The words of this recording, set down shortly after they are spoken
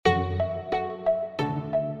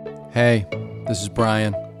Hey, this is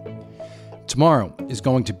Brian. Tomorrow is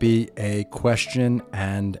going to be a question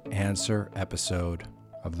and answer episode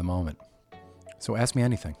of The Moment. So ask me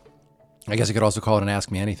anything. I guess I could also call it an Ask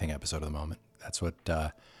Me Anything episode of The Moment. That's what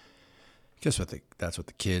that's what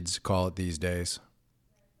the kids call it these days.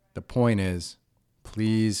 The point is,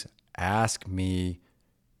 please ask me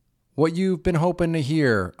what you've been hoping to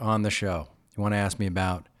hear on the show. You want to ask me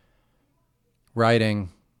about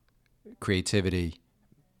writing, creativity,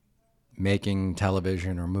 making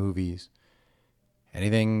television or movies,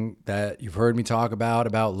 anything that you've heard me talk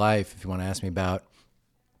about life. If you want to ask me about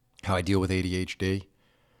how I deal with ADHD,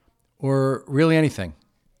 or really anything,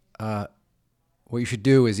 what you should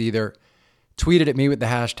do is either tweet it at me with the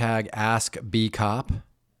hashtag AskBCOP,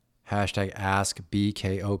 hashtag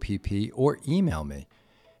AskBKOPP, or email me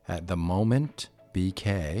at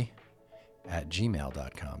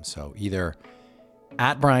themomentbk@gmail.com. So either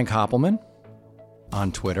at Brian Koppelman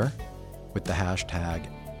on Twitter with the hashtag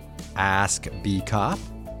AskBCOP,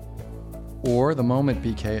 or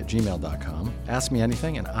themomentbk@gmail.com. Ask me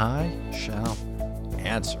anything and I shall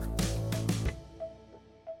answer.